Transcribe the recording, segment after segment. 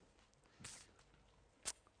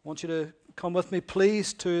I want you to come with me,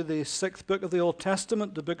 please, to the 6th book of the Old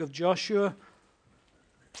Testament, the book of Joshua.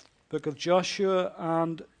 Book of Joshua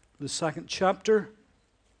and the 2nd chapter.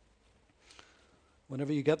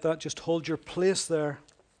 Whenever you get that, just hold your place there.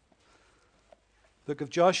 Book of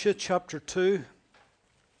Joshua, chapter 2.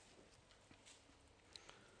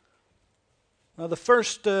 Now, the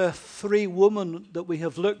first three women that we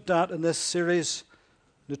have looked at in this series,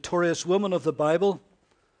 Notorious Women of the Bible,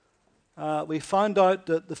 we found out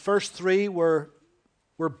that the first three were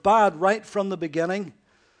bad right from the beginning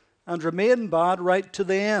and remained bad right to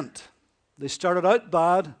the end. They started out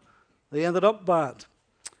bad, they ended up bad.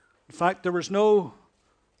 In fact, there was no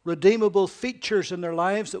redeemable features in their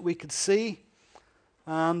lives that we could see.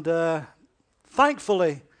 And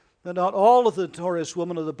thankfully, that not all of the notorious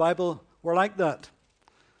women of the Bible were like that.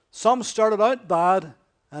 Some started out bad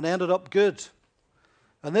and ended up good.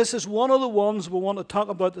 And this is one of the ones we want to talk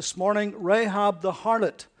about this morning, Rahab the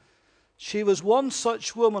harlot. She was one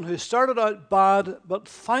such woman who started out bad, but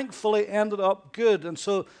thankfully ended up good. And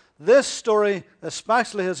so this story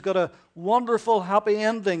especially has got a wonderful happy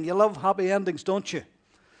ending. You love happy endings, don't you?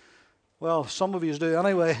 Well, some of you do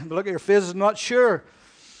anyway. Look at your faces, I'm not sure.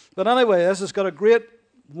 But anyway, this has got a great,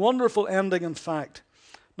 wonderful ending, in fact.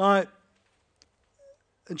 Now,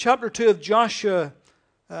 in chapter 2 of Joshua,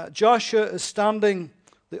 Joshua is standing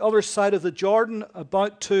the other side of the Jordan,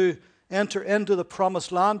 about to enter into the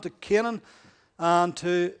promised land, to Canaan, and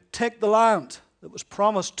to take the land that was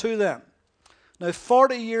promised to them. Now,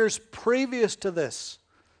 40 years previous to this,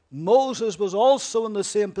 Moses was also in the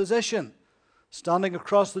same position, standing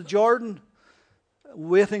across the Jordan,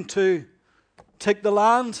 waiting to take the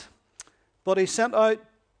land, but he sent out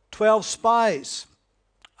 12 spies,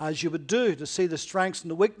 as you would do, to see the strengths and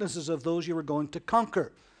the weaknesses of those you were going to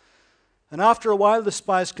conquer. And after a while, the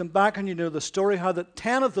spies come back, and you know the story, how that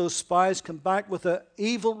 10 of those spies come back with an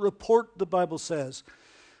evil report, the Bible says.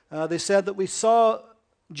 They said that we saw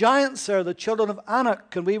giants there, the children of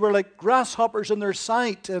Anak, and we were like grasshoppers in their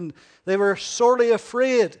sight, and they were sorely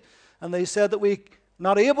afraid. And they said that we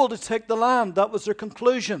not able to take the land. That was their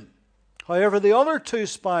conclusion. However, the other two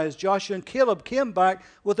spies, Joshua and Caleb, came back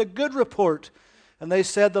with a good report. And they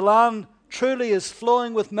said the land truly is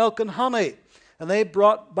flowing with milk and honey. And they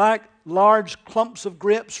brought back large clumps of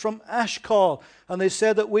grapes from Eshcol. And they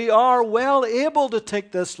said that we are well able to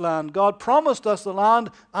take this land. God promised us the land,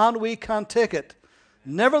 and we can take it.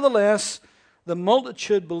 Nevertheless, the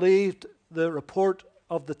multitude believed the report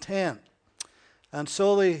of the 10. And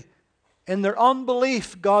so in their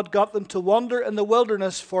unbelief, God got them to wander in the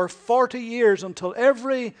wilderness for 40 years until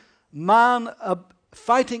every man of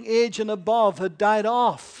fighting age and above had died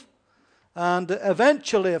off. And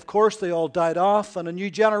eventually, of course, they all died off, and a new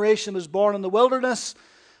generation was born in the wilderness.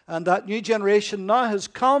 And that new generation now has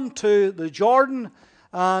come to the Jordan,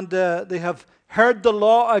 and they have heard the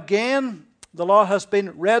law again. The law has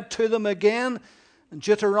been read to them again. And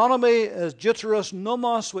Deuteronomy is Deuteros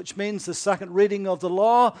Nomos, which means the second reading of the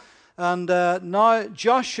law. And now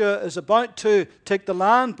Joshua is about to take the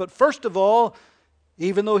land. But first of all,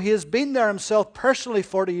 even though he has been there himself personally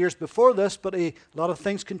 40 years before this, but a lot of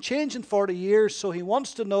things can change in 40 years. So he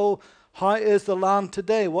wants to know, how is the land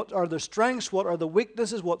today? What are their strengths? What are the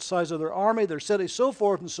weaknesses? What size are their army, their city, so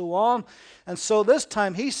forth and so on. And so this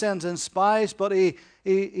time he sends in spies, but he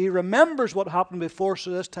remembers what happened before, so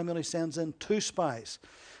this time he only sends in 2 spies.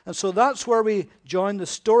 And so that's where we join the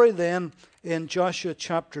story then in Joshua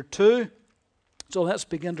chapter 2. So let's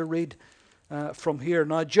begin to read from here.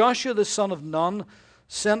 Now Joshua the son of Nun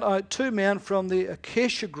sent out 2 men from the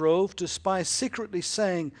acacia grove to spy secretly,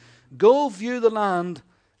 saying, "Go view the land,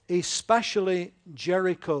 especially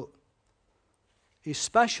Jericho."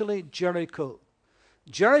 Especially Jericho.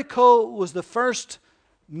 Jericho was the first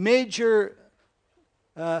major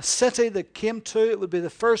city that came to. It would be the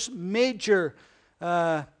first major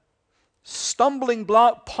stumbling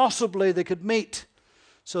block possibly they could meet.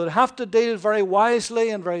 So they'd have to deal very wisely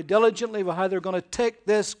and very diligently with how they're going to take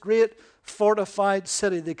this great fortified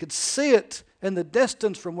city. They could see it in the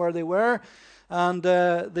distance from where they were, and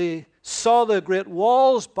they saw the great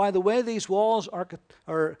walls. By the way, these walls,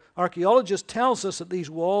 archaeologists tells us that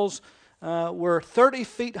these walls were 30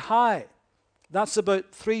 feet high. That's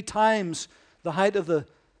about 3 times the height of the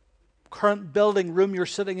current building room you're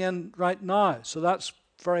sitting in right now. So that's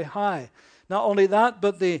very high. Not only that,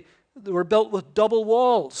 but they were built with double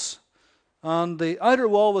walls. And the outer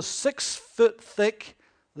wall was 6 foot thick.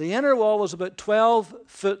 The inner wall was about 12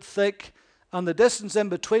 foot thick. And the distance in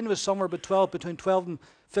between was somewhere between 12 and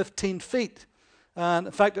 15 feet. And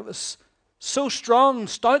in fact, it was so strong and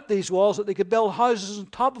stout, these walls, that they could build houses on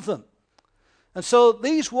top of them. And so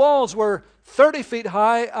these walls were 30 feet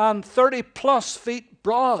high and 30 plus feet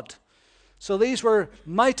broad. So these were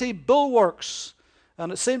mighty bulwarks.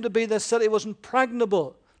 And it seemed to be this city was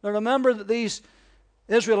impregnable. Now remember that these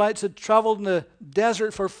Israelites had traveled in the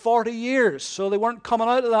desert for 40 years. So they weren't coming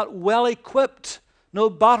out of that well equipped. No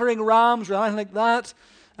battering rams or anything like that.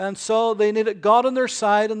 And so they needed God on their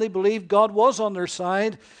side, and they believed God was on their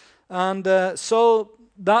side. And so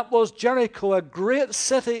that was Jericho, a great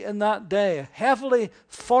city in that day, a heavily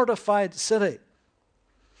fortified city.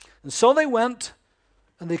 And so they went,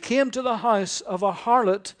 and they came to the house of a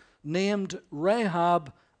harlot named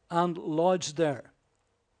Rahab and lodged there.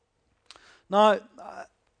 Now,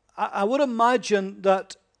 I would imagine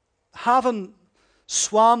that having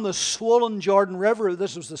swam the swollen Jordan River,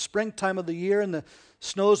 this was the springtime of the year, and the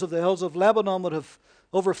snows of the hills of Lebanon would have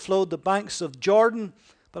overflowed the banks of Jordan.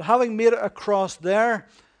 But having made it across there,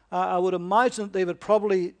 I would imagine that they would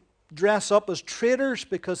probably dress up as traders,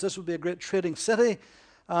 because this would be a great trading city.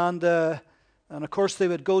 And of course, they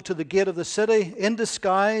would go to the gate of the city in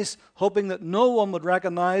disguise, hoping that no one would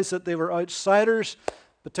recognize that they were outsiders,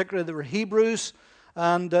 particularly they were Hebrews,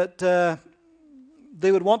 and that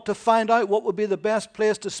they would want to find out what would be the best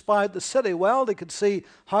place to spy out the city. Well, they could see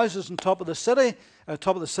houses on top of the city,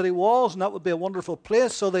 top of the city walls, and that would be a wonderful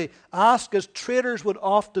place. So they asked, as traders would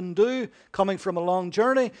often do, coming from a long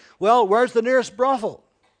journey, well, where's the nearest brothel?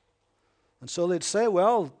 And so they'd say,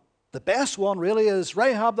 well, the best one really is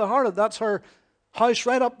Rahab the harlot. That's her house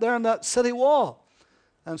right up there on that city wall.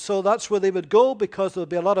 And so that's where they would go, because there would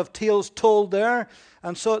be a lot of tales told there.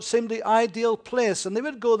 And so it seemed the ideal place. And they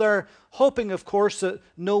would go there hoping, of course, that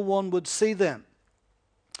no one would see them.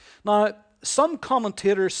 Now, some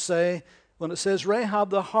commentators say, when it says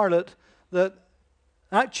Rahab the harlot, that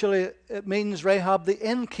actually it means Rahab the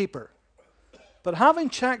innkeeper. But having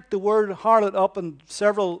checked the word harlot up in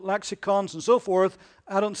several lexicons and so forth,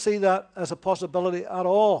 I don't see that as a possibility at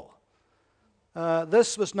all.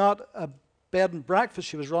 This was not a bed and breakfast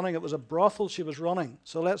she was running, it was a brothel she was running.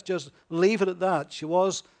 So let's just leave it at that. She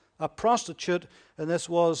was a prostitute, and this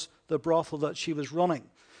was the brothel that she was running.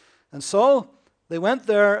 And so they went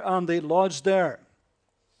there and they lodged there.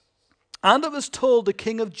 And it was told the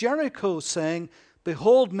king of Jericho, saying,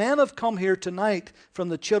 behold, men have come here tonight from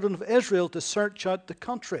the children of Israel to search out the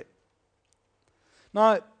country.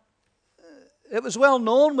 Now, it was well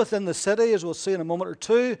known within the city, as we'll see in a moment or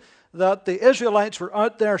two, that the Israelites were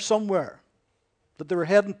out there somewhere, that they were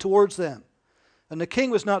heading towards them. And the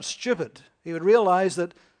king was not stupid. He would realize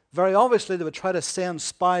that very obviously they would try to send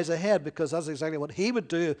spies ahead, because that's exactly what he would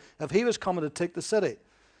do if he was coming to take the city.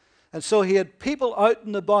 And so he had people out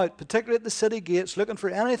and about, particularly at the city gates, looking for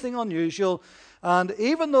anything unusual. And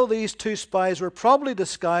even though these two spies were probably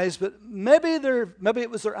disguised, but maybe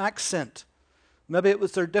it was their accent, maybe it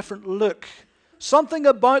was their different look, something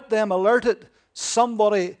about them alerted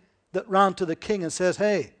somebody that ran to the king and says,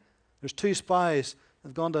 hey, there's two spies that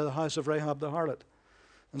have gone to the house of Rahab the harlot.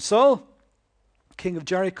 And so, king of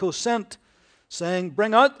Jericho sent, saying,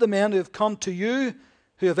 bring out the men who have come to you,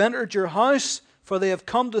 who have entered your house, for they have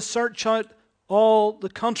come to search out all the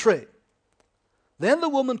country. Then the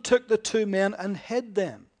woman took the two men and hid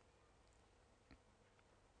them.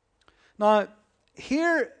 Now,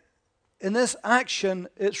 here in this action,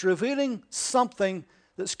 it's revealing something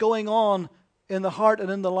that's going on in the heart and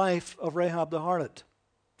in the life of Rahab the harlot.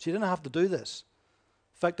 She didn't have to do this.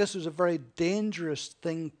 In fact, this was a very dangerous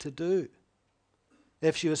thing to do.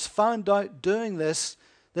 If she was found out doing this,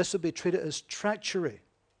 this would be treated as treachery.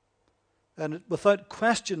 And without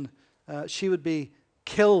question, she would be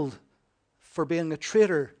killed for being a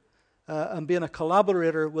traitor and being a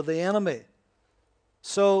collaborator with the enemy.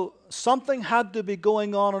 So something had to be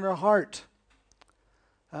going on in her heart.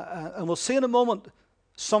 And we'll see in a moment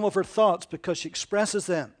some of her thoughts, because she expresses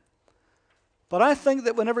them. But I think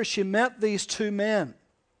that whenever she met these two men,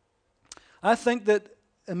 I think that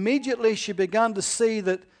immediately she began to see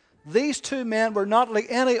that these two men were not like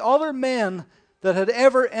any other men that had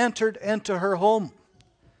ever entered into her home.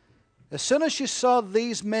 As soon as she saw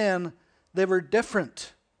these men, they were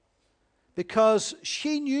different, because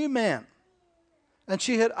she knew men, and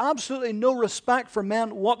she had absolutely no respect for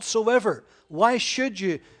men whatsoever. Why should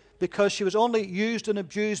you? Because she was only used and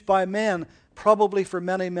abused by men, probably for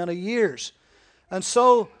many, many years. And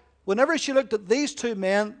so, whenever she looked at these two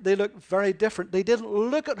men, they looked very different. They didn't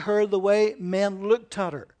look at her the way men looked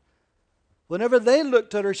at her. Whenever they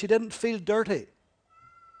looked at her, she didn't feel dirty.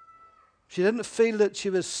 She didn't feel that she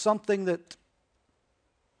was something that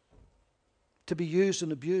to be used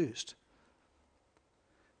and abused.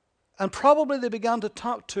 And probably they began to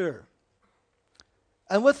talk to her.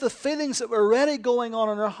 And with the feelings that were already going on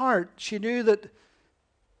in her heart, she knew that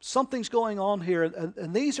something's going on here.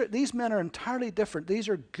 And these men are entirely different. These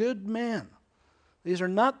are good men. These are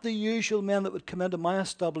not the usual men that would come into my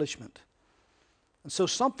establishment. And so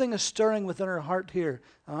something is stirring within her heart here.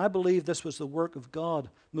 And I believe this was the work of God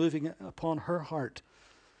moving upon her heart.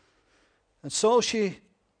 And so she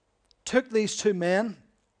took these two men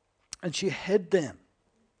and she hid them.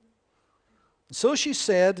 And so she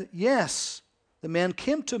said, yes, the men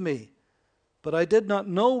came to me, but I did not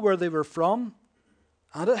know where they were from.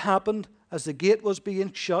 And it happened, as the gate was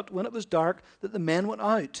being shut when it was dark, that the men went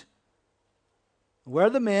out. Where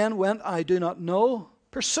the men went I do not know.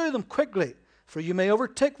 Pursue them quickly, for you may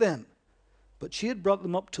overtake them. But she had brought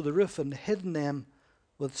them up to the roof and hidden them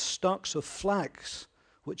with stalks of flax,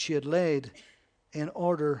 which she had laid in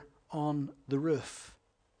order on the roof.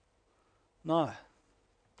 Now,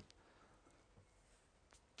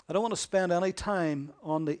 I don't want to spend any time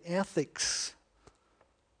on the ethics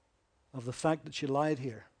of the fact that she lied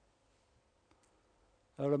here.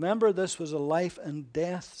 Now remember, this was a life and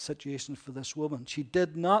death situation for this woman. She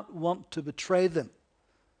did not want to betray them.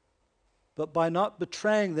 But by not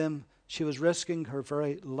betraying them, she was risking her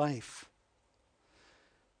very life.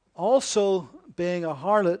 Also, being a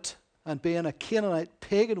harlot and being a Canaanite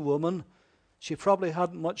pagan woman, she probably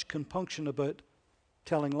hadn't much compunction about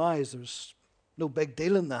telling lies. There's no big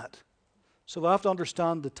deal in that. So we have to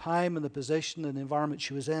understand the time and the position and the environment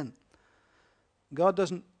she was in. God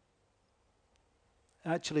doesn't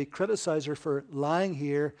actually criticize her for lying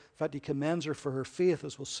here. In fact, he commends her for her faith,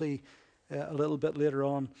 as we'll see a little bit later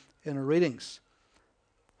on in her readings.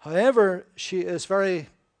 However, she is very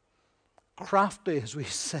crafty, as we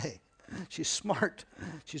say. She's smart.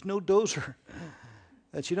 She's no dozer.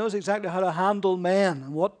 And she knows exactly how to handle men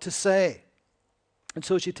and what to say. And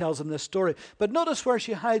so she tells them this story. But notice where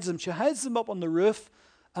she hides them. She hides them up on the roof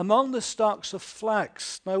among the stalks of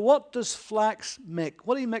flax. Now, what does flax make?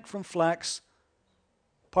 What do you make from flax?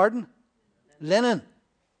 Pardon? Linen.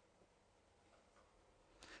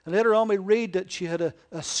 And later on we read that she had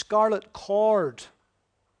a scarlet cord.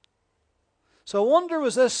 So I wonder,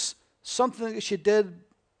 was this something that she did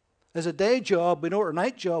as a day job? We know what her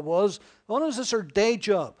night job was. I wonder, was this her day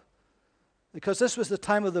job? Because this was the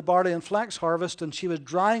time of the barley and flax harvest, and she was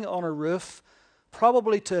drying it on her roof,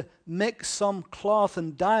 probably to make some cloth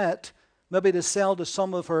and dye it, maybe to sell to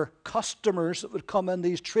some of her customers that would come in,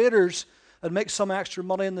 these traders, and make some extra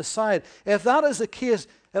money on the side. If that is the case,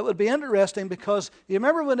 it would be interesting, because you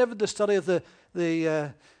remember whenever the study of the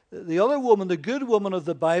other woman, the good woman of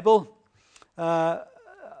the Bible, how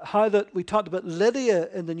that we talked about Lydia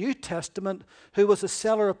in the New Testament, who was a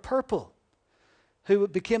seller of purple, who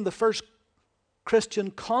became the first Christian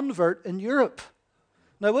convert in Europe.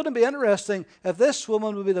 Now, wouldn't it be interesting if this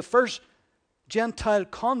woman would be the first Gentile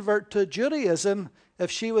convert to Judaism if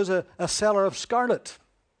she was a seller of scarlet?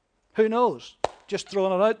 Who knows? Just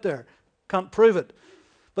throwing it out there. Can't prove it.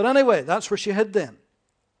 But anyway, that's where she hid them.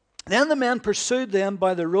 Then the men pursued them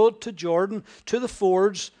by the road to Jordan, to the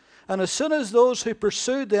fords, and as soon as those who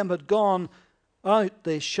pursued them had gone out,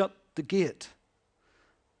 they shut the gate.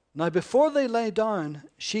 Now before they lay down,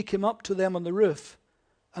 she came up to them on the roof,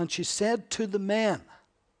 and she said to the men,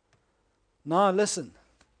 now listen,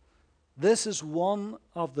 this is one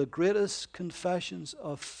of the greatest confessions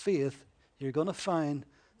of faith you're going to find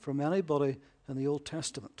from anybody in the Old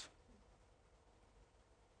Testament.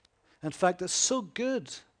 In fact, it's so good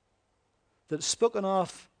that it's spoken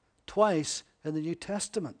of twice in the New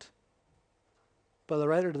Testament by the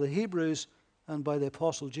writer to the Hebrews and by the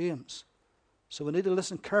Apostle James. So we need to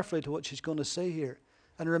listen carefully to what she's going to say here.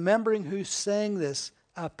 And remembering who's saying this,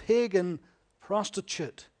 a pagan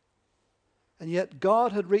prostitute. And yet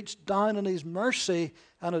God had reached down in his mercy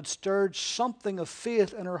and had stirred something of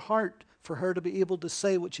faith in her heart for her to be able to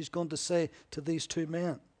say what she's going to say to these two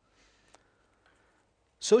men.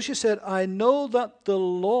 So she said, I know that the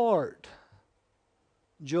Lord,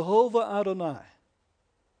 Jehovah Adonai,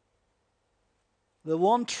 the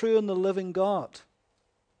one true and the living God,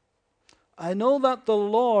 I know that the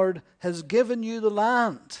Lord has given you the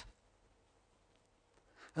land,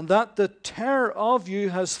 and that the terror of you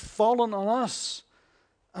has fallen on us,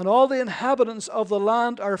 and all the inhabitants of the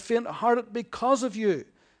land are faint-hearted because of you.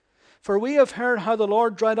 For we have heard how the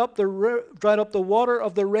Lord dried up the water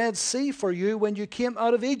of the Red Sea for you when you came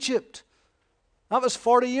out of Egypt. That was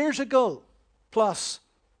 40 years ago, plus.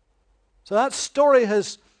 So that story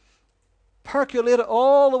has percolated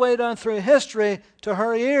all the way down through history to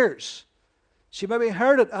her ears. She maybe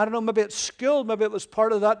heard it, I don't know, maybe at school, maybe it was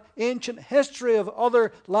part of that ancient history of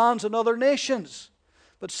other lands and other nations.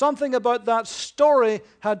 But something about that story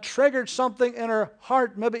had triggered something in her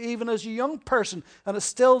heart, maybe even as a young person, and it's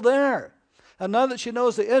still there. And now that she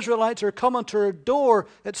knows the Israelites are coming to her door,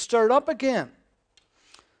 it's stirred up again.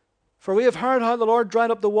 For we have heard how the Lord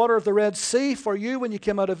dried up the water of the Red Sea for you when you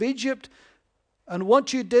came out of Egypt, and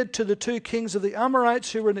what you did to the two kings of the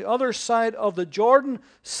Amorites who were on the other side of the Jordan,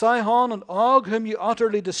 Sihon and Og, whom you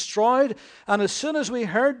utterly destroyed. And as soon as we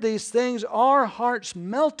heard these things, our hearts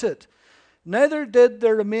melted. Neither did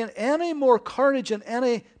there remain any more courage in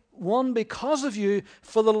any one because of you.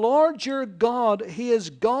 For the Lord your God, He is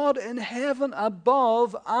God in heaven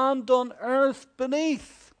above and on earth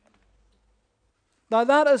beneath. Now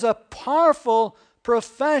that is a powerful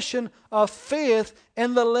profession of faith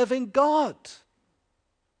in the living God.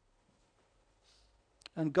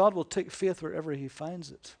 And God will take faith wherever He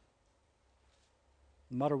finds it,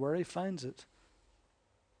 no matter where He finds it,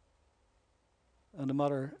 and no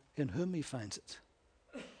matter in whom He finds it.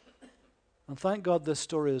 And thank God this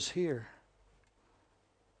story is here.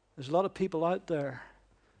 There's a lot of people out there,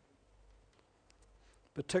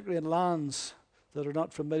 particularly in lands that are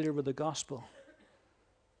not familiar with the gospel,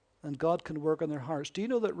 and God can work on their hearts. Do you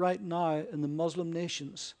know that right now in the Muslim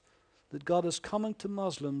nations, that God is coming to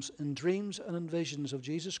Muslims in dreams and in visions of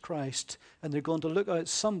Jesus Christ, and they're going to look out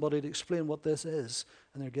somebody to explain what this is,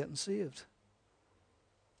 and they're getting saved.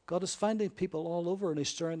 God is finding people all over, and He's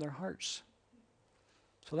stirring their hearts.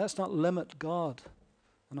 So let's not limit God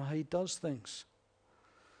and how He does things.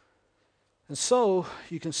 And so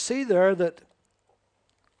you can see there that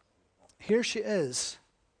here she is,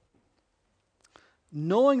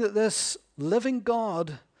 knowing that this living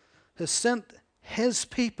God has sent His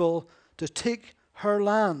people to take her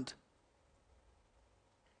land,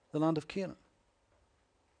 the land of Canaan.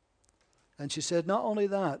 And she said, not only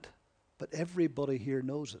that, but everybody here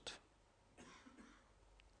knows it.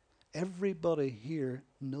 Everybody here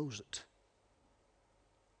knows it.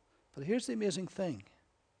 But here's the amazing thing.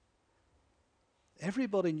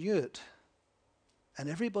 Everybody knew it, and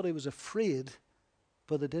everybody was afraid,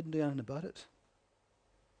 but they didn't do anything about it.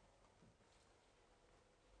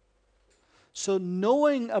 So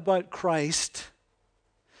knowing about Christ,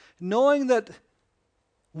 knowing that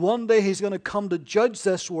one day He's going to come to judge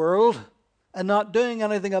this world, and not doing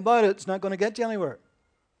anything about it, it's not going to get you anywhere.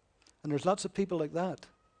 And there's lots of people like that.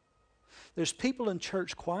 There's people in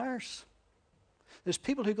church choirs. There's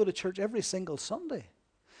people who go to church every single Sunday.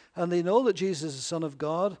 And they know that Jesus is the Son of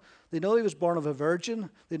God. They know He was born of a virgin.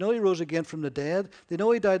 They know He rose again from the dead. They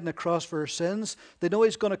know He died on the cross for our sins. They know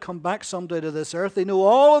He's going to come back someday to this earth. They know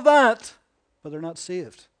all of that, but they're not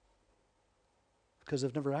saved because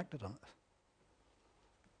they've never acted on it.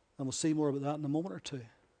 And we'll see more about that in a moment or two.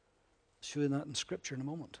 I'll show you that in Scripture in a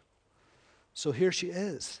moment. So here she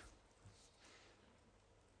is.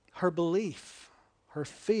 Her belief, her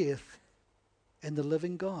faith in the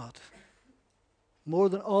living God, more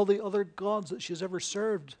than all the other gods that she's ever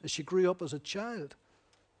served as she grew up as a child.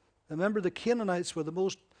 Remember, the Canaanites were the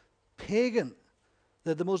most pagan.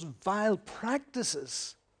 They had the most vile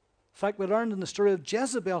practices. In fact, we learned in the story of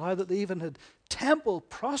Jezebel how that they even had temple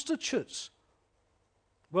prostitutes.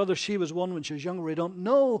 Whether she was one when she was younger, we don't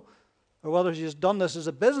know. Or whether she's done this as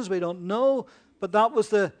a business, we don't know. But that was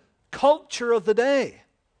the culture of the day.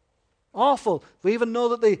 Awful. We even know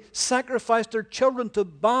that they sacrificed their children to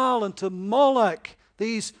Baal and to Moloch,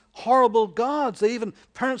 these horrible gods.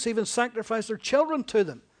 Parents even sacrificed their children to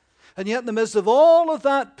them. And yet in the midst of all of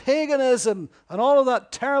that paganism and all of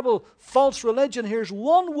that terrible false religion, here's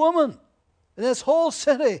one woman in this whole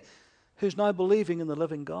city who's now believing in the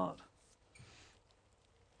living God.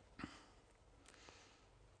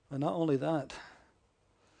 And not only that,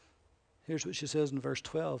 here's what she says in verse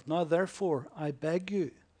 12. Now therefore, I beg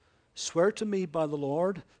you, swear to me by the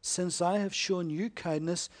Lord, since I have shown you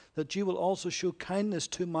kindness, that you will also show kindness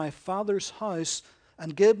to my father's house,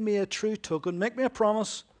 and give me a true token. Make me a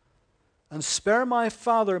promise, and spare my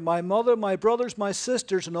father, my mother, my brothers, my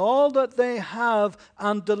sisters, and all that they have,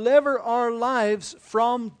 and deliver our lives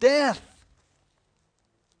from death.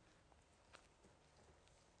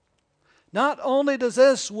 Not only does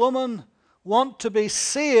this woman want to be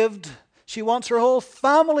saved, she wants her whole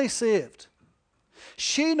family saved.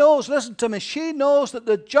 She knows, listen to me, she knows that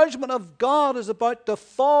the judgment of God is about to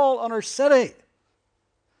fall on her city.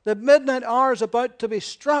 The midnight hour is about to be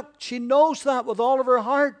struck. She knows that with all of her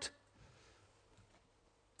heart.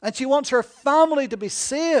 And she wants her family to be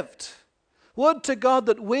saved. Would to God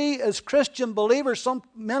that we as Christian believers,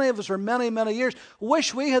 many of us for many, many years,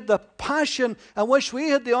 wish we had the passion and wish we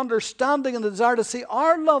had the understanding and the desire to see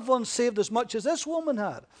our loved ones saved as much as this woman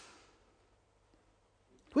had.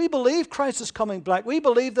 We believe Christ is coming back. We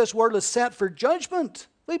believe this world is set for judgment.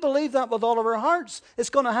 We believe that with all of our hearts. It's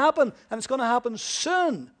going to happen, and it's going to happen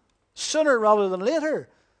soon. Sooner rather than later.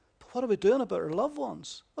 But what are we doing about our loved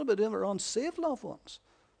ones? What are we doing with our unsaved loved ones?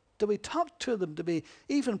 Do we talk to them? Do we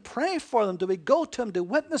even pray for them? Do we go to them? Do we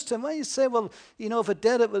witness to them? Well, you say, well, if it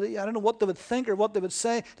did, I don't know what they would think or what they would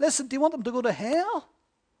say. Listen, do you want them to go to hell?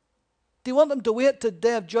 Do you want them to wait till the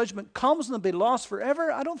day of judgment comes and be lost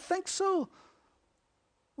forever? I don't think so.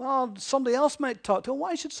 Well, somebody else might talk to them.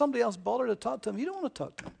 Why should somebody else bother to talk to them? You don't want to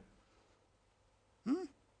talk to them.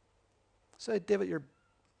 Say, David, you're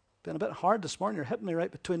been a bit hard this morning. You're hitting me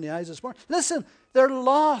right between the eyes this morning. Listen, they're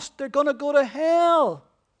lost. They're going to go to hell.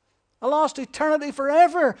 A lost eternity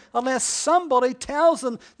forever, unless somebody tells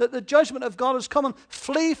them that the judgment of God is coming.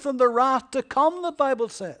 Flee from the wrath to come, the Bible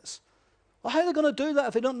says. Well, how are they going to do that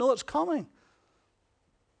if they don't know it's coming?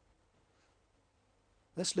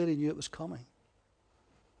 This lady knew it was coming.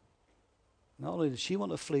 Not only did she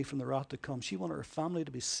want to flee from the wrath to come, she wanted her family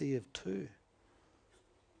to be saved too.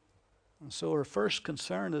 And so her first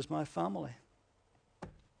concern is my family.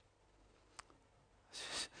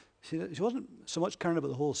 She wasn't so much caring about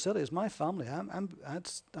the whole city as my family.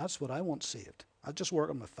 That's what I want saved. I just work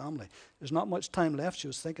on my family. There's not much time left. She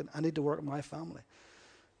was thinking, I need to work on my family.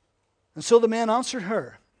 And so the men answered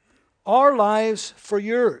her, our lives for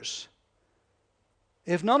yours.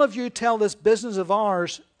 If none of you tell this business of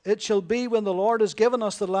ours, it shall be when the Lord has given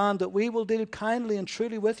us the land that we will deal kindly and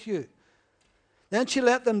truly with you. Then she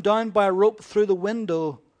let them down by a rope through the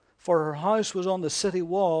window, for her house was on the city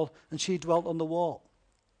wall, and she dwelt on the wall.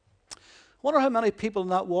 I wonder how many people in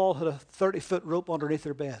that wall had a 30-foot rope underneath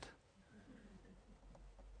their bed.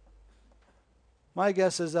 My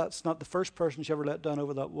guess is that's not the first person she ever let down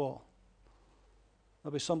over that wall.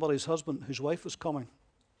 That'll be somebody's husband whose wife was coming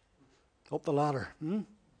up the ladder.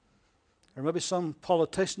 Or maybe some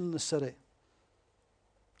politician in the city.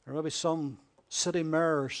 Or maybe some city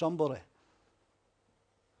mayor or somebody.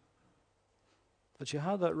 But she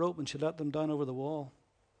had that rope and she let them down over the wall.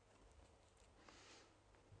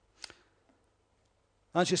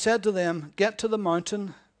 And she said to them, get to the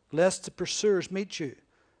mountain, lest the pursuers meet you.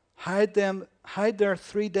 Hide there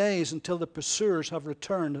 3 days until the pursuers have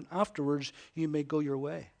returned, and afterwards you may go your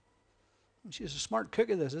way. And she's a smart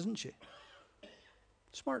cookie, this, isn't she?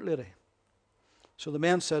 Smart lady. So the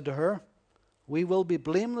men said to her, we will be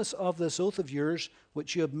blameless of this oath of yours,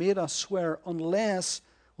 which you have made us swear, unless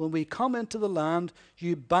when we come into the land,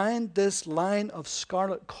 you bind this line of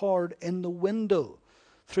scarlet cord in the window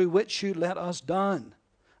through which you let us down.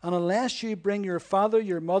 And unless you bring your father,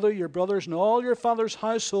 your mother, your brothers, and all your father's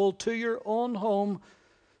household to your own home,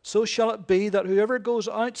 so shall it be that whoever goes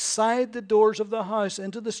outside the doors of the house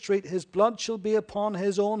into the street, his blood shall be upon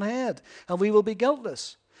his own head, and we will be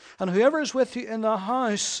guiltless. And whoever is with you in the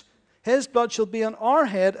house, his blood shall be on our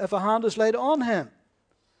head if a hand is laid on him.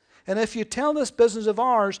 And if you tell this business of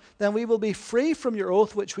ours, then we will be free from your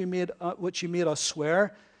oath which you made us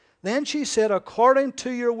swear. Then she said, according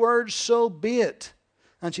to your words, so be it.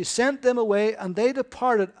 And she sent them away, and they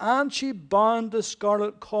departed, and she bound the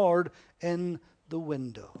scarlet cord in the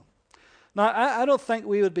window. Now, I don't think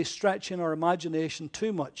we would be stretching our imagination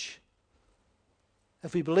too much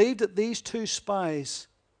if we believed that these two spies,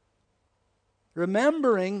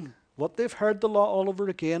 remembering what they've heard the law all over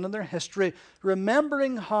again in their history,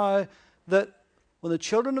 remembering how that when the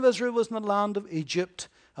children of Israel was in the land of Egypt,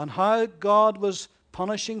 and how God was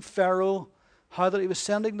punishing Pharaoh, how that he was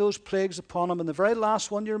sending those plagues upon him. And the very last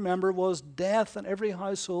one you remember was death in every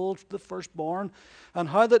household for the firstborn. And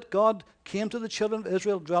how that God came to the children of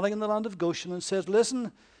Israel dwelling in the land of Goshen and says,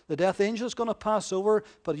 listen, the death angel is going to pass over,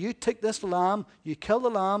 but you take this lamb, you kill the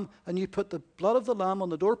lamb, and you put the blood of the lamb on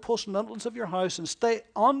the doorposts and lintels of your house, and stay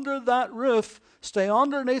under that roof, stay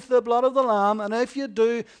underneath the blood of the lamb, and if you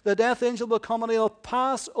do, the death angel will come and he'll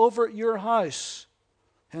pass over your house.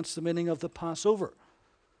 Hence the meaning of the Passover.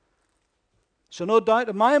 So no doubt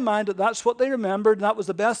in my mind that that's what they remembered, and that was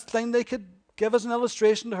the best thing they could give as an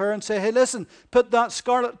illustration to her and say, hey, listen, put that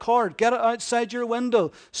scarlet cord, get it outside your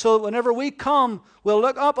window, so that whenever we come, we'll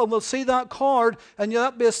look up and we'll see that cord, and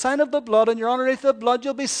that'll be a sign of the blood, and you're underneath the blood,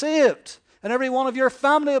 you'll be saved. And every one of your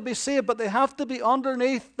family will be saved, but they have to be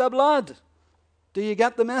underneath the blood. Do you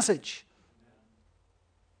get the message?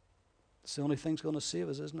 It's the only thing that's going to save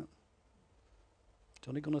us, isn't it? It's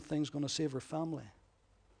the only thing that's going to save our family.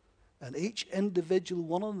 And each individual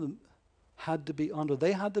one of them had to be under.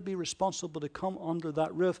 They had to be responsible to come under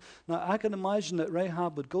that roof. Now, I can imagine that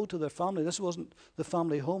Rahab would go to their family. This wasn't the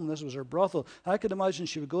family home. This was her brothel. I could imagine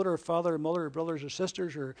she would go to her father, her mother, her brothers, her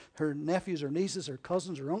sisters, her nephews, her nieces, her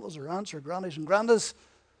cousins, her uncles, her aunts, her grannies and grandas.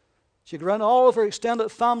 She'd go around all of her extended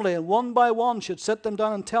family, and one by one she'd sit them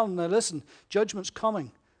down and tell them, now listen, judgment's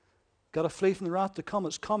coming. Got to flee from the wrath to come.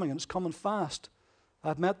 It's coming, and it's coming fast.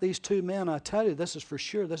 I've met these two men. I tell you, this is for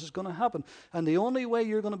sure. This is going to happen. And the only way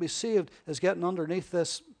you're going to be saved is getting underneath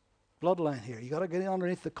this bloodline here. You got to get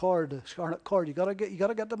underneath the cord, the scarlet cord. You got to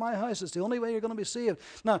get to my house. It's the only way you're going to be saved.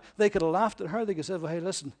 Now, they could have laughed at her. They could have said, well, hey,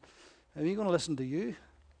 listen, are you going to listen to you?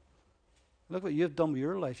 Look what you've done with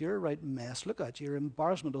your life. You're a right mess. Look at you. You're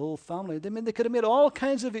embarrassment to the whole family. They could have made all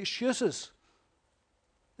kinds of excuses.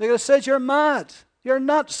 They could have said, you're mad. You're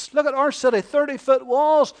nuts. Look at our city. 30-foot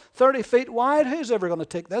walls, 30 feet wide. Who's ever going to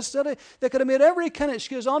take this city? They could have made every kind of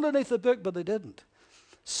excuse underneath the book, but they didn't.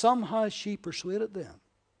 Somehow she persuaded them.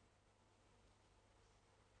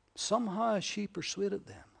 Somehow she persuaded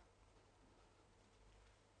them.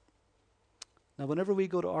 Now, whenever we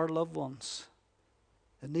go to our loved ones,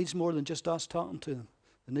 it needs more than just us talking to them.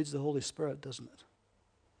 It needs the Holy Spirit, doesn't it?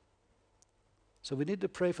 So we need to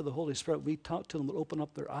pray for the Holy Spirit. We talk to them, we'll open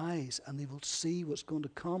up their eyes, and they will see what's going to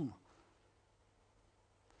come.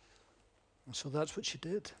 And so that's what she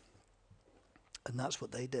did. And that's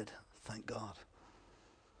what they did, thank God.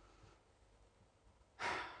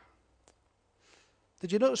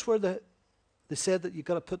 Did you notice where they said that you've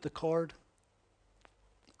got to put the cord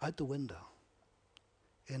out the window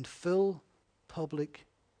in full public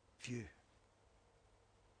view?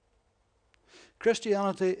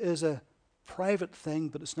 Christianity is a private thing,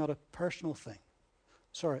 but it's not a personal thing.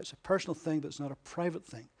 Sorry, it's a personal thing, but it's not a private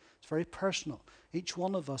thing. It's very personal. Each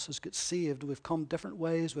one of us has got saved. We've come different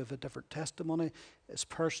ways. We have a different testimony. It's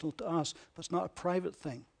personal to us, but it's not a private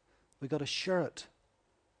thing. We've got to share it.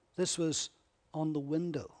 This was on the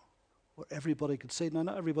window where everybody could see. Now,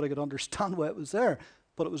 not everybody could understand why it was there,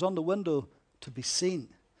 but it was on the window to be seen.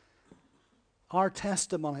 Our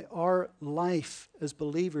testimony, our life as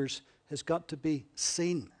believers has got to be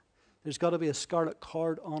seen. There's got to be a scarlet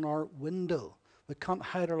cord on our window. We can't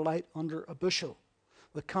hide our light under a bushel.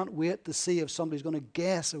 We can't wait to see if somebody's going to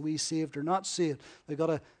guess are we saved or not saved. We've got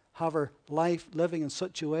to have our life living in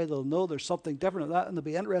such a way they'll know there's something different at that, and they'll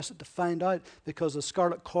be interested to find out because the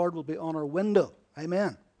scarlet cord will be on our window.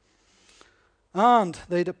 Amen. And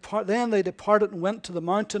then they departed and went to the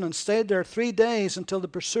mountain and stayed there 3 days until the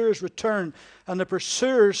pursuers returned. And the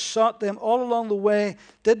pursuers sought them all along the way,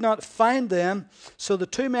 did not find them. So the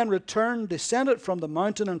two men returned, descended from the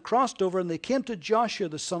mountain and crossed over. And they came to Joshua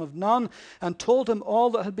the son of Nun and told him all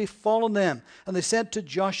that had befallen them. And they said to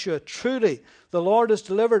Joshua, truly, the Lord has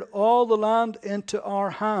delivered all the land into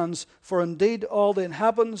our hands. For indeed all the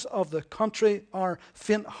inhabitants of the country are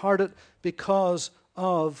faint-hearted because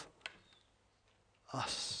of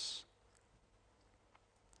us.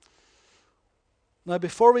 Now,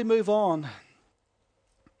 before we move on,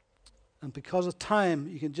 and because of time,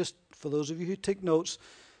 you can just, for those of you who take notes,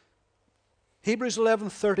 Hebrews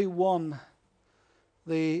 11:31,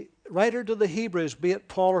 the writer to the Hebrews, be it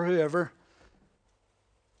Paul or whoever,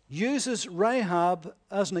 uses Rahab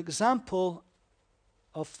as an example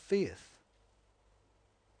of faith.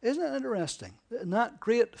 Isn't it interesting? In that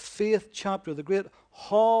great faith chapter, the great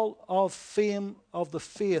hall of fame of the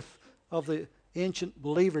faith of the ancient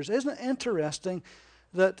believers, isn't it interesting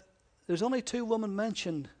that there's only two women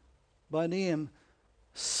mentioned by name,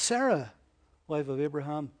 Sarah, wife of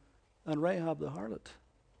Abraham, and Rahab the harlot?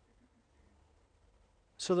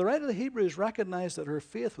 So the writer of the Hebrews recognized that her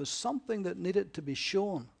faith was something that needed to be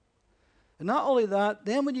shown. And not only that,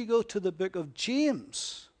 then when you go to the book of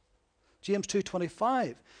James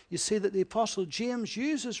 2:25, you see that the Apostle James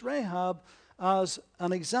uses Rahab as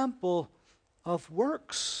an example of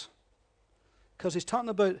works. Because he's talking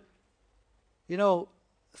about,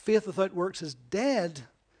 faith without works is dead.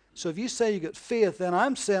 So if you say you got faith, then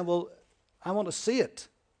I'm saying, well, I want to see it.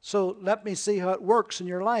 So let me see how it works in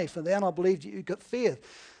your life, and then I'll believe you got faith.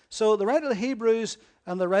 So the writer of the Hebrews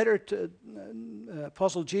and the writer to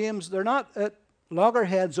Apostle James, they're not at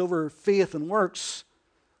loggerheads over faith and works.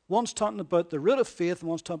 One's talking about the root of faith and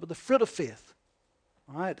one's talking about the fruit of faith.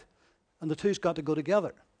 All right? And the two's got to go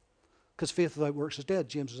together. Because faith without works is dead.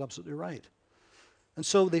 James is absolutely right. And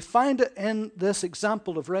so they find it in this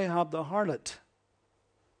example of Rahab the harlot.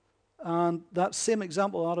 And that same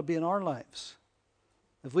example ought to be in our lives.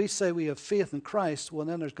 If we say we have faith in Christ, well,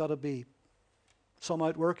 then there's got to be some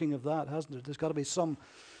outworking of that, hasn't there? There's got to be some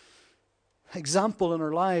example in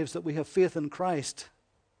our lives that we have faith in Christ.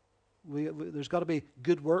 There's got to be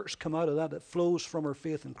good works come out of that. It flows from our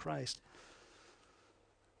faith in Christ.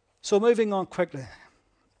 So moving on quickly.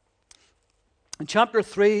 In chapter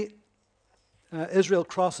 3, Israel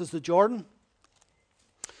crosses the Jordan.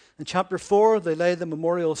 In chapter 4, they lay the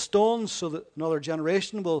memorial stones so that another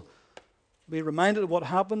generation will be reminded of what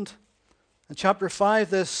happened. In chapter 5,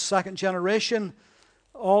 this second generation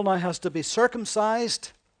all now has to be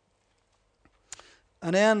circumcised.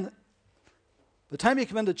 And then, by the time you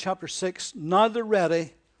come into chapter 6, now they're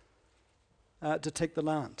ready to take the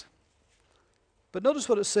land. But notice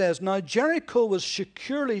what it says. Now Jericho was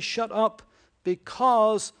securely shut up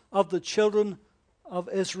because of the children of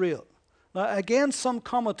Israel. Now again, some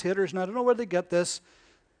commentators, and I don't know where they get this,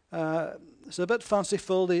 it's a bit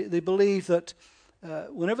fanciful, they believe that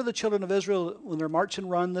whenever the children of Israel, when they're marching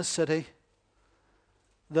around this city,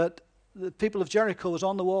 that the people of Jericho was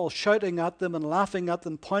on the wall shouting at them and laughing at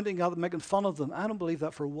them, pointing at them, making fun of them. I don't believe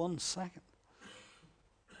that for 1 second.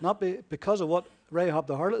 Not because of what Rahab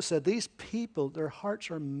the harlot said. These people, their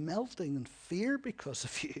hearts are melting in fear because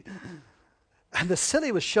of you. And the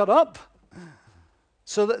city was shut up.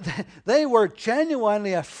 So that they were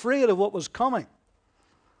genuinely afraid of what was coming.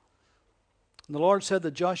 And the Lord said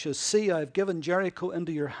to Joshua, see, I have given Jericho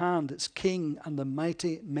into your hand, its king and the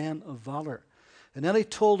mighty men of valor. And then he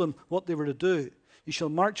told them what they were to do. You shall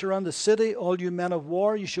march around the city, all you men of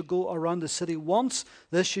war. You shall go around the city once.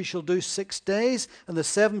 This you shall do 6 days. And the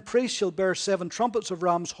 7 priests shall bear 7 trumpets of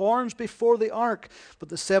ram's horns before the ark. But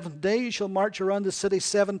the 7th day you shall march around the city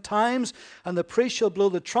 7 times. And the priests shall blow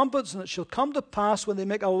the trumpets. And it shall come to pass when they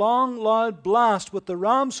make a long, loud blast with the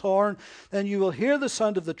ram's horn, then you will hear the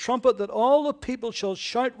sound of the trumpet, that all the people shall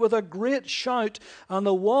shout with a great shout. And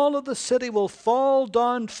the wall of the city will fall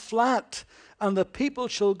down flat. And the people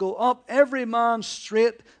shall go up, every man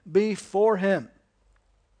straight before him.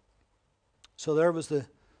 So there was the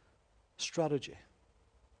strategy.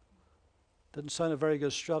 Didn't sound a very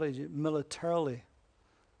good strategy militarily,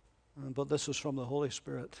 but this was from the Holy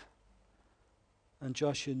Spirit. And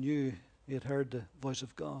Joshua knew he had heard the voice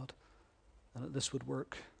of God and that this would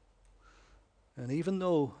work. And even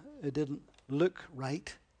though it didn't look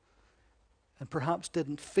right, and perhaps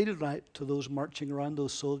didn't feel right to those marching around,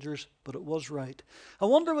 those soldiers, but it was right. I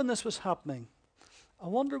wonder when this was happening, I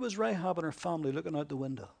wonder was Rahab and her family looking out the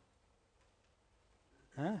window?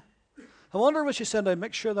 Huh? I wonder was she said, "I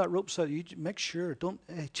make sure that rope's out. You make sure. Don't,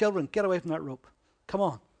 hey, children, get away from that rope. Come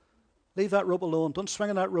on. Leave that rope alone. Don't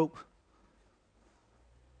swing on that rope."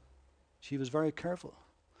 She was very careful.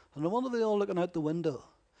 And I wonder they all looking out the window.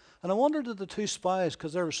 And I wonder did the 2 spies,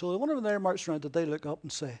 because they were so, I wonder when they marched around, did they look up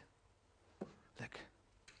and say, look,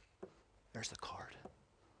 there's the cord.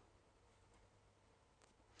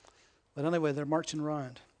 But anyway, they're marching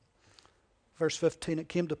around. Verse 15, it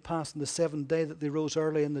came to pass in the 7th day that they rose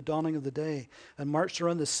early in the dawning of the day and marched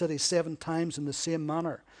around the city 7 times in the same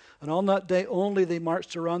manner. And on that day only they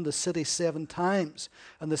marched around the city 7 times.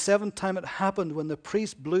 And the 7th time it happened when the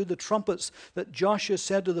priest blew the trumpets that Joshua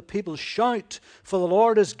said to the people, shout, for the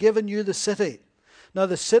Lord has given you the city. Now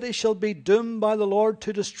the city shall be doomed by the Lord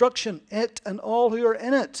to destruction, it and all who are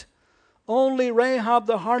in it. Only Rahab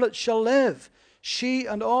the harlot shall live, she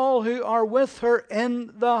and all who are with her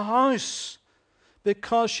in the house,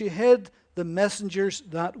 because she hid the messengers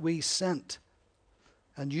that we sent.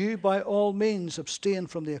 And you by all means abstain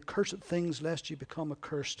from the accursed things, lest you become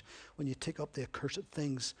accursed when you take up the accursed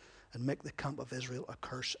things and make the camp of Israel a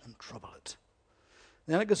curse and trouble it.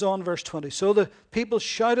 Then it goes on, verse 20. So the people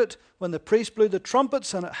shouted when the priest blew the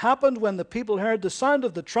trumpets, and it happened when the people heard the sound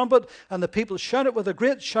of the trumpet, and the people shouted with a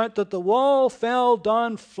great shout, that the wall fell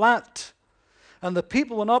down flat. And the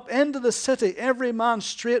people went up into the city, every man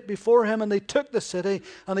straight before him, and they took the city,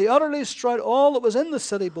 and they utterly destroyed all that was in the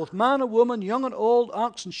city, both man and woman, young and old,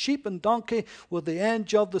 ox and sheep and donkey, with the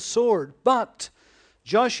edge of the sword. But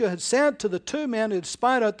Joshua had said to the 2 men who had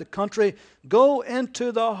spied out the country, go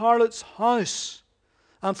into the harlot's house,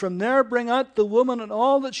 and from there bring out the woman and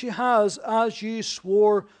all that she has, as you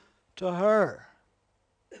swore to her.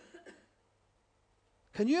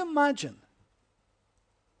 Can you imagine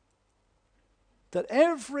that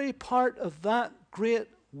every part of that great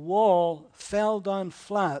wall fell down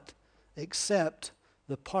flat except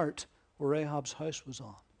the part where Rahab's house was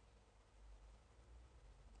on?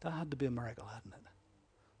 That had to be a miracle, hadn't it?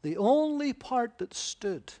 The only part that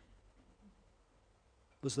stood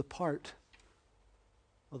was the part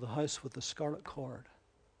of the house with the scarlet cord.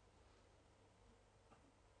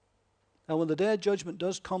 Now when the day of judgment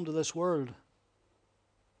does come to this world,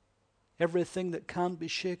 everything that can be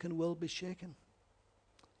shaken will be shaken.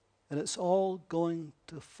 And it's all going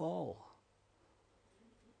to fall.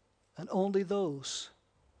 And only those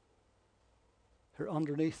who are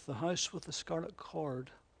underneath the house with the scarlet cord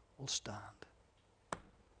will stand.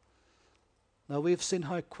 Now we've seen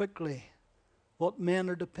how quickly what men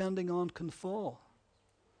are depending on can fall.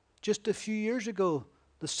 Just a few years ago,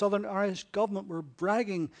 the Southern Irish government were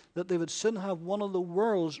bragging that they would soon have one of the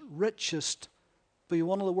world's richest be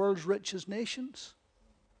one of the world's richest nations.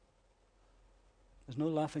 There's no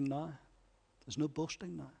laughing now. There's no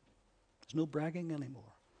boasting now. There's no bragging anymore.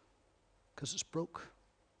 Because it's broke.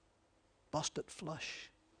 Busted flush.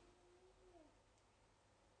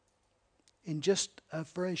 In just a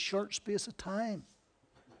very short space of time,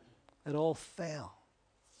 it all fell.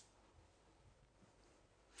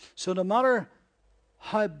 So no matter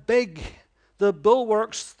how big the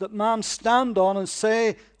bulwarks that man stand on and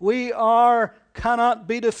say, we cannot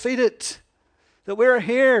be defeated, that we're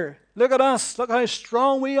here, look at us, look how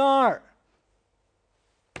strong we are,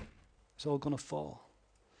 it's all going to fall,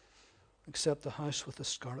 except the house with the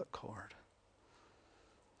scarlet cord.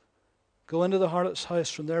 Go into the harlot's house,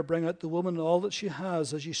 from there bring out the woman and all that she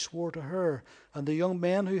has, as ye swore to her. And the young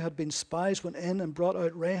men who had been spies went in and brought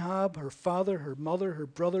out Rahab, her father, her mother, her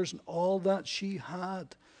brothers, and all that she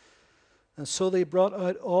had. And so they brought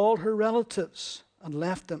out all her relatives and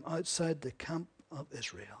left them outside the camp of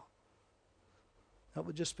Israel. That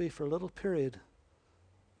would just be for a little period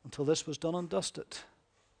until this was done and dusted.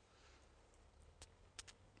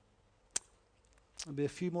 There'd be a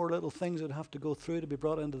few more little things that would have to go through to be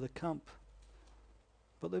brought into the camp.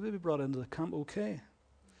 But they would be brought into the camp okay.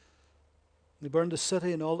 They burned the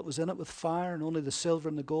city and all that was in it with fire, and only the silver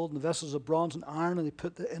and the gold and the vessels of bronze and iron, and they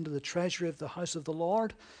put it into the treasury of the house of the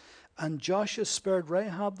Lord. And Joshua spared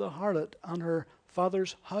Rahab the harlot and her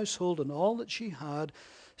father's household and all that she had.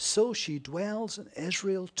 So she dwells in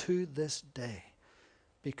Israel to this day,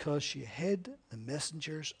 because she hid the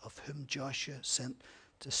messengers of whom Joshua sent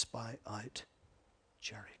to spy out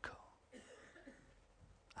Jericho.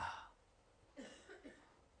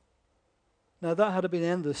 Now, that had been the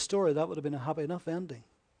end of the story. That would have been a happy enough ending.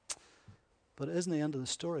 But it isn't the end of the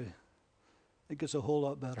story. It gets a whole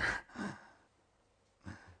lot better.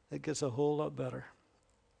 It gets a whole lot better.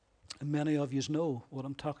 And many of you know what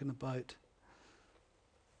I'm talking about.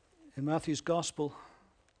 In Matthew's Gospel,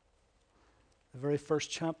 the very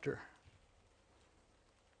first chapter,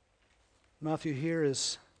 Matthew here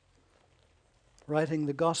is writing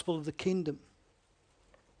the gospel of the kingdom.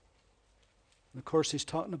 And of course, he's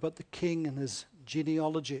talking about the king and his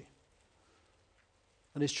genealogy.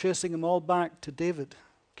 And he's tracing them all back to David,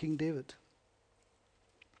 King David.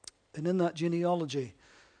 And in that genealogy,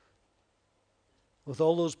 with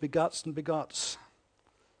all those begots and begots,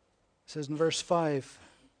 it says in verse 5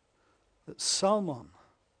 that Salmon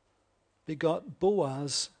begot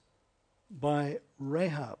Boaz by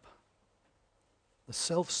Rahab, the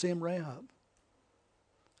self-same Rahab.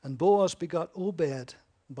 And Boaz begot Obed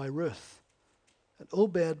by Ruth. And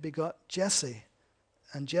Obed begot Jesse,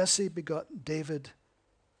 and Jesse begot David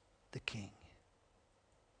the king.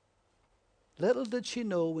 Little did she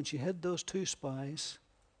know when she hid those two spies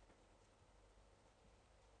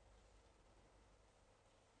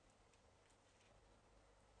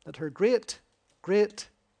that her great, great,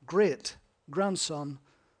 great grandson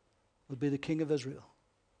would be the king of Israel,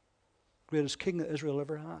 greatest king that Israel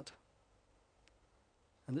ever had,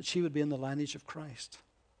 and that she would be in the lineage of Christ.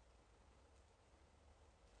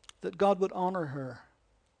 That God would honor her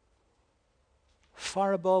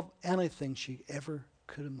far above anything she ever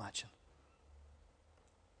could imagine.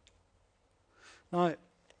 Now,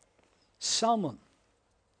 Salmon.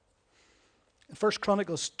 In 1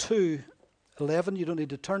 Chronicles 2:11, you don't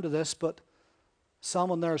need to turn to this, but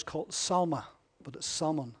Salmon there is called Salma, but it's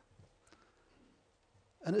Salmon.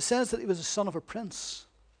 And it says that he was the son of a prince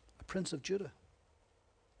of Judah.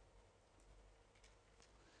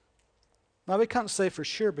 Now, we can't say for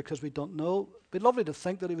sure because we don't know. It'd be lovely to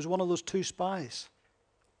think that he was one of those two spies.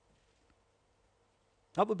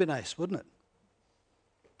 That would be nice, wouldn't it?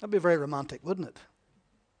 That would be very romantic, wouldn't it?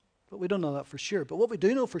 But we don't know that for sure. But what we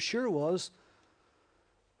do know for sure was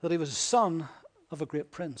that he was a son of a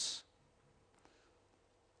great prince.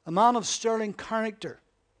 A man of sterling character.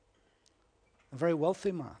 A very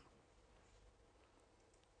wealthy man.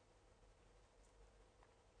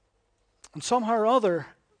 And somehow or other,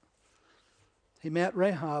 he met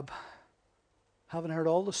Rahab, having heard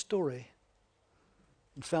all the story,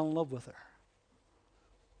 and fell in love with her.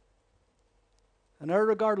 And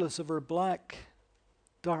irregardless of her black,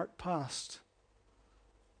 dark past,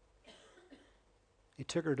 he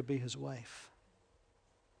took her to be his wife.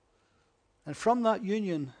 And from that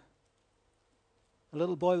union, a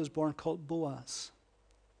little boy was born called Boaz.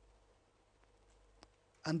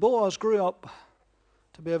 And Boaz grew up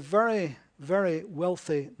to be a very, very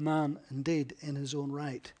wealthy man indeed in his own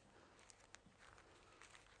right.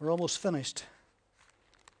 We're almost finished.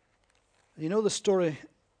 You know the story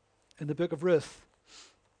in the book of Ruth,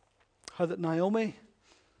 how that Naomi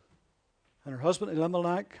and her husband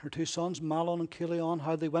Elimelech, her two sons Mahlon and Chilion,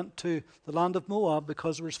 how they went to the land of Moab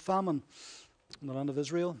because there was famine in the land of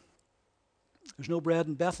Israel. There's no bread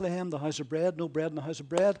in Bethlehem, the house of bread, no bread in the house of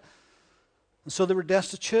bread. And so they were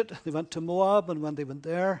destitute. They went to Moab, and when they went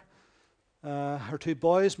there, her two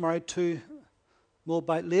boys married two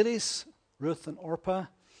Moabite ladies, Ruth and Orpah.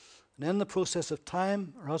 And in the process of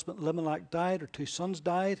time, her husband Elimelech died, her two sons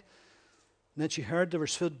died. And then she heard there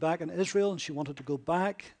was food back in Israel, and she wanted to go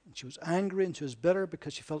back. And she was angry and she was bitter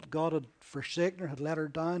because she felt God had forsaken her, had let her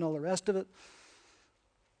down, all the rest of it.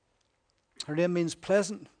 Her name means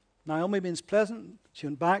pleasant. Naomi means pleasant. She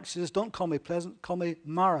went back. She says, don't call me pleasant. Call me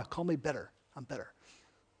Mara. Call me bitter. I'm bitter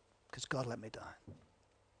because God let me down.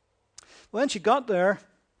 When she got there,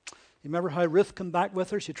 you remember how Ruth came back with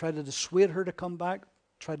her? She tried to dissuade her to come back,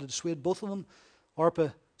 tried to dissuade both of them. Orpah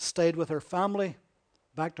stayed with her family,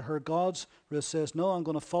 back to her gods. Ruth says, no, I'm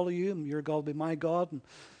going to follow you, and your God will be my God, and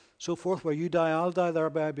so forth. Where you die, I'll die,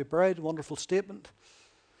 thereby I'll be buried. Wonderful statement.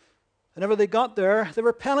 Whenever they got there, they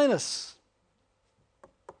were penniless.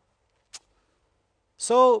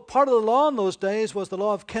 So part of the law in those days was the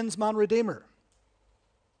law of kinsman redeemer.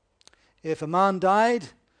 If a man died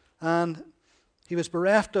and he was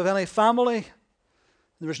bereft of any family,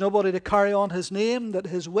 there was nobody to carry on his name, that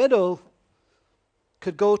his widow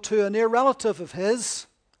could go to a near relative of his,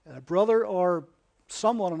 a brother or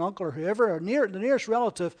someone, an uncle or whoever, or the nearest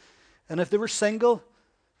relative, and if they were single,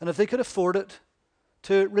 and if they could afford it,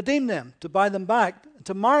 to redeem them, to buy them back,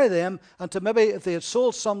 to marry them, and to maybe, if they had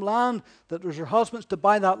sold some land that was her husband's, to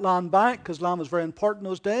buy that land back, because land was very important in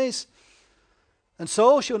those days. And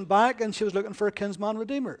so she went back and she was looking for a kinsman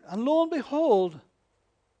redeemer. And lo and behold,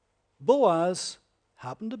 Boaz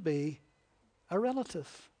happened to be a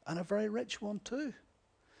relative, and a very rich one too.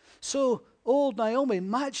 So old Naomi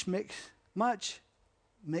match made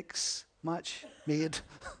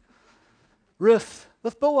Ruth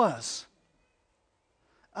with Boaz.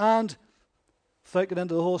 And if I get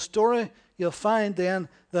into the whole story, you'll find then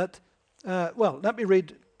that, let me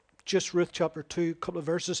read just Ruth chapter 2, a couple of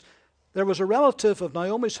verses. There was a relative of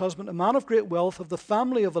Naomi's husband, a man of great wealth of the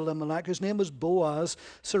family of Elimelech, whose name was Boaz.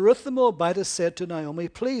 So Ruth the Moabitess said to Naomi,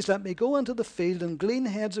 please let me go into the field and glean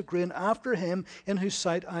heads of grain after him in whose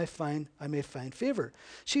sight I may find favor.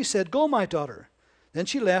 She said, go, my daughter. Then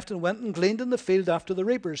she left and went and gleaned in the field after the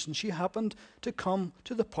reapers, and she happened to come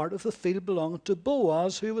to the part of the field belonging to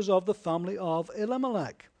Boaz, who was of the family of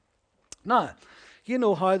Elimelech. Now, you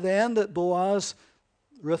know how then that Boaz,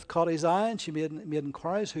 Ruth caught his eye, and she made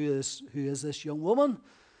inquiries, who is this young woman?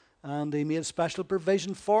 And he made special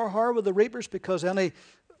provision for her with the reapers, because any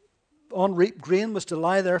unreaped grain was to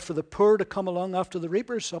lie there for the poor to come along after the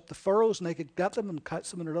reapers up the furrows, and they could get them and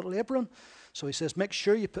catch them in their little apron. So he says, make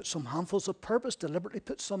sure you put some handfuls of purpose, deliberately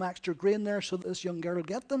put some extra grain there so that this young girl will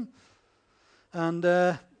get them. And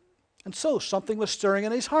so something was stirring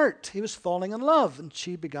in his heart. He was falling in love, and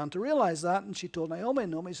she began to realize that, and she told Naomi,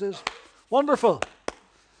 and Naomi says, wonderful.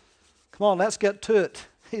 Come on, let's get to it.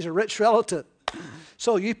 He's a rich relative.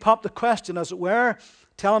 So you pop the question, as it were,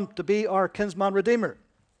 tell him to be our kinsman redeemer.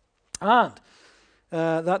 And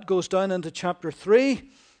that goes down into chapter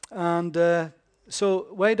 3, and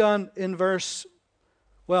so way down in verse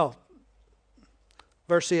 8.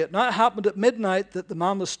 Now it happened at midnight that the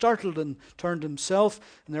man was startled and turned himself,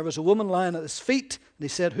 and there was a woman lying at his feet, and he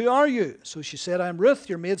said, who are you? So she said, I am Ruth,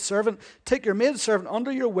 your maidservant. Take your maidservant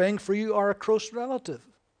under your wing, for you are a close relative.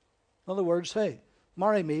 In other words, hey,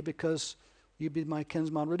 marry me because you be my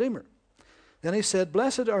kinsman redeemer. Then he said,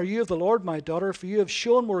 blessed are you of the Lord, my daughter, for you have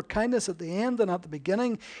shown more kindness at the end than at the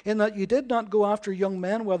beginning, in that you did not go after young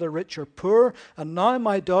men, whether rich or poor. And now,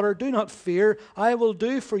 my daughter, do not fear. I will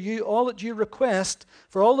do for you all that you request,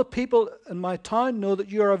 for all the people in my town know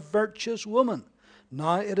that you are a virtuous woman.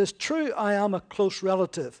 Now it is true I am a close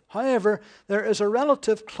relative. However, there is a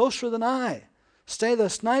relative closer than I. Stay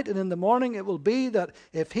this night, and in the morning it will be that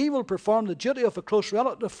if he will perform the duty of a close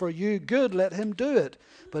relative for you, good, let him do it.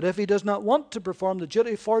 But if he does not want to perform the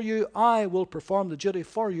duty for you, I will perform the duty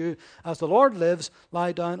for you. As the Lord lives,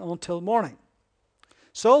 lie down until morning.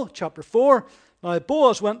 So, chapter 4, now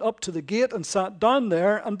Boaz went up to the gate and sat down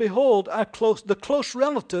there, and behold, the close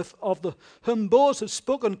relative of whom Boaz had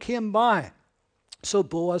spoken came by. So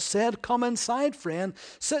Boaz said, come inside, friend,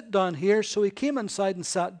 sit down here. So he came inside and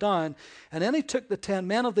sat down. And then he took the 10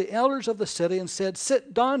 men of the elders of the city and said,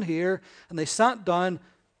 sit down here. And they sat down,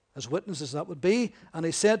 as witnesses that would be. And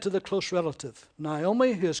he said to the close relative,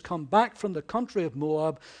 Naomi, who has come back from the country of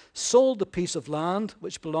Moab, sold the piece of land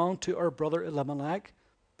which belonged to our brother Elimelech.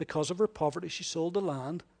 Because of her poverty, she sold the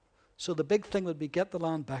land. So the big thing would be get the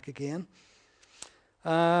land back again.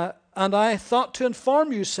 And I thought to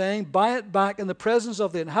inform you, saying, buy it back in the presence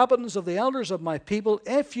of the inhabitants of the elders of my people.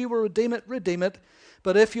 If you will redeem it, redeem it.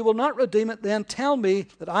 But if you will not redeem it, then tell me,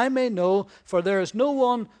 that I may know, for there is no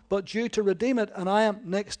one but you to redeem it, and I am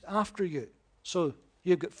next after you. So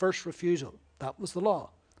you get first refusal. That was the law.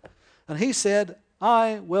 And he said,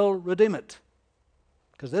 I will redeem it.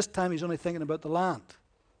 Because this time he's only thinking about the land.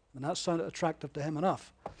 And that sounded attractive to him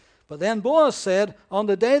enough. But then Boaz said, on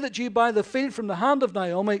the day that you buy the field from the hand of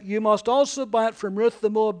Naomi, you must also buy it from Ruth the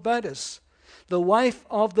Moabitess, the wife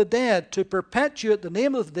of the dead, to perpetuate the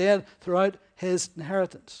name of the dead throughout his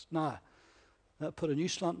inheritance. Now, that put a new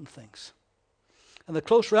slant on things. And the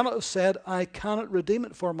close relative said, I cannot redeem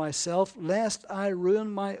it for myself, lest I ruin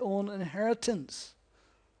my own inheritance.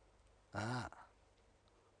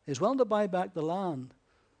 He's willing to buy back the land,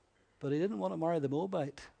 but he didn't want to marry the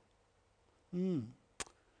Moabite.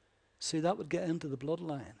 See, that would get into the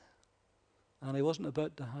bloodline. And he wasn't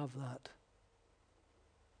about to have that.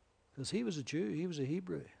 Because he was a Jew, he was a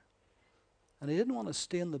Hebrew. And he didn't want to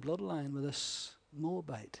stay in the bloodline with this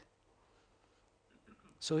Moabite.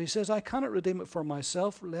 So he says, I cannot redeem it for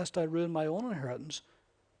myself, lest I ruin my own inheritance.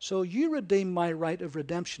 So you redeem my right of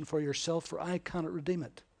redemption for yourself, for I cannot redeem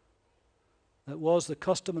it. It was the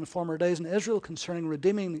custom in former days in Israel concerning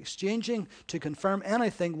redeeming and exchanging. To confirm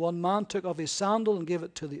anything, one man took off his sandal and gave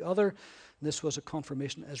it to the other. And this was a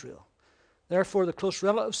confirmation in Israel. Therefore the close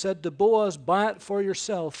relative said to Boaz, buy it for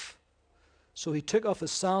yourself. So he took off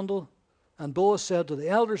his sandal, and Boaz said to the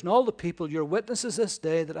elders and all the people, you're witnesses this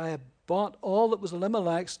day that I have bought all that was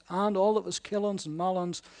Elimelech's and all that was Chilion's and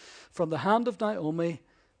Mahlon's from the hand of Naomi.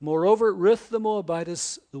 Moreover, Ruth the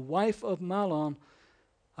Moabitess, the wife of Mahlon,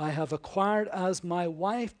 I have acquired as my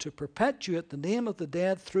wife to perpetuate the name of the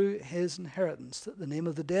dead through his inheritance, that the name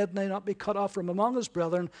of the dead may not be cut off from among his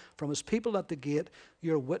brethren, from his people at the gate.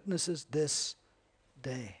 Your witnesses this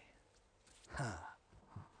day.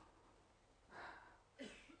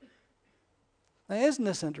 Now, isn't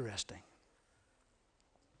this interesting?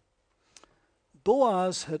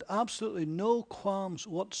 Boaz had absolutely no qualms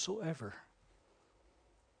whatsoever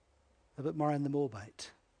about marrying the Moabite,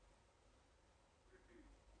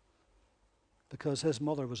 because his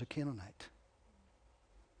mother was a Canaanite.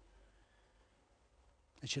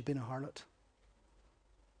 And she'd been a harlot.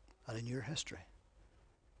 And he knew her history.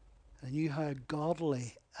 And he knew how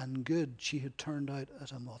godly and good she had turned out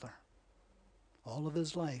as a mother. All of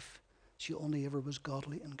his life, she only ever was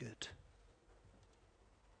godly and good.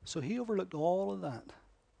 So he overlooked all of that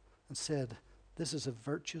and said, this is a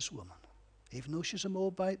virtuous woman. Even though she's a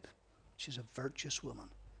Moabite, she's a virtuous woman.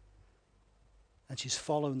 And she's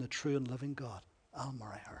following the true and living God. I'll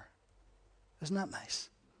marry her. Isn't that nice?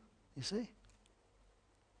 You see?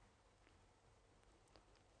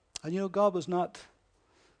 And you know, God was not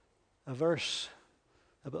averse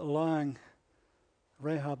about allowing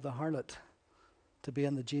Rahab the harlot to be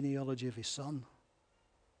in the genealogy of his son.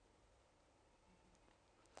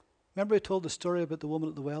 Remember he told the story about the woman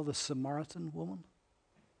at the well, the Samaritan woman?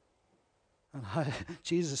 And how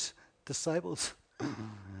Jesus' disciples,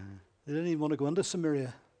 they didn't even want to go into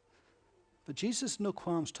Samaria. But Jesus no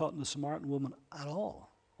qualms taught the Samaritan woman at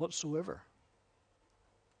all, whatsoever.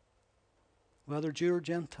 Whether Jew or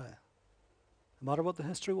Gentile, no matter what the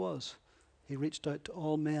history was, he reached out to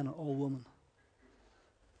all men and all women.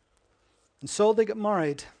 And so they got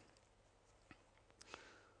married.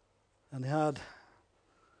 And they had a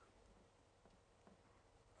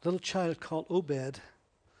little child called Obed. And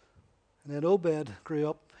then Obed grew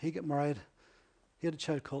up, he got married. He had a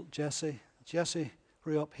child called Jesse. Jesse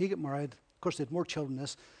grew up, he got married. Of course, they had more children than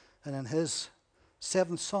this. And then his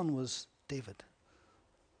seventh son was David.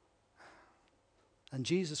 And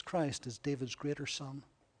Jesus Christ is David's greater son.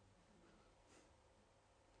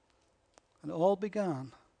 And it all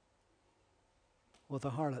began with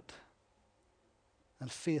a harlot.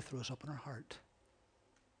 And faith rose up in her heart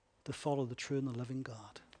to follow the true and the living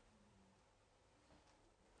God.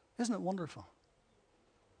 Isn't it wonderful?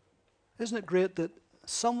 Isn't it great that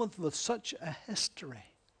someone with such a history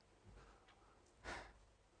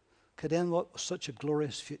could end what was such a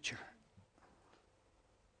glorious future?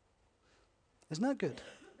 Isn't that good?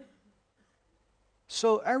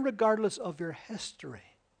 So, irregardless of your history,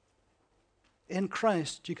 in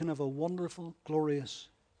Christ you can have a wonderful, glorious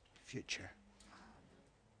future.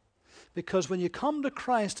 Because when you come to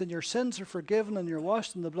Christ and your sins are forgiven and you're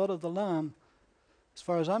washed in the blood of the Lamb, as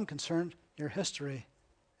far as I'm concerned, your history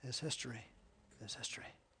is history. Is history.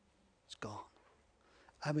 It's gone.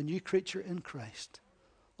 I'm a new creature in Christ.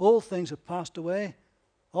 All things have passed away.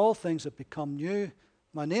 All things have become new.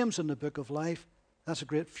 My name's in the book of life. That's a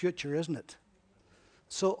great future, isn't it?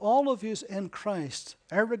 So all of you in Christ,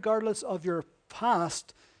 regardless of your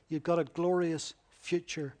past, you've got a glorious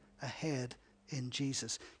future ahead in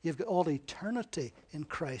Jesus. You've got all eternity in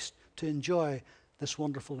Christ to enjoy this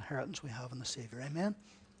wonderful inheritance we have in the Savior. Amen?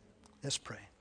 Let's pray.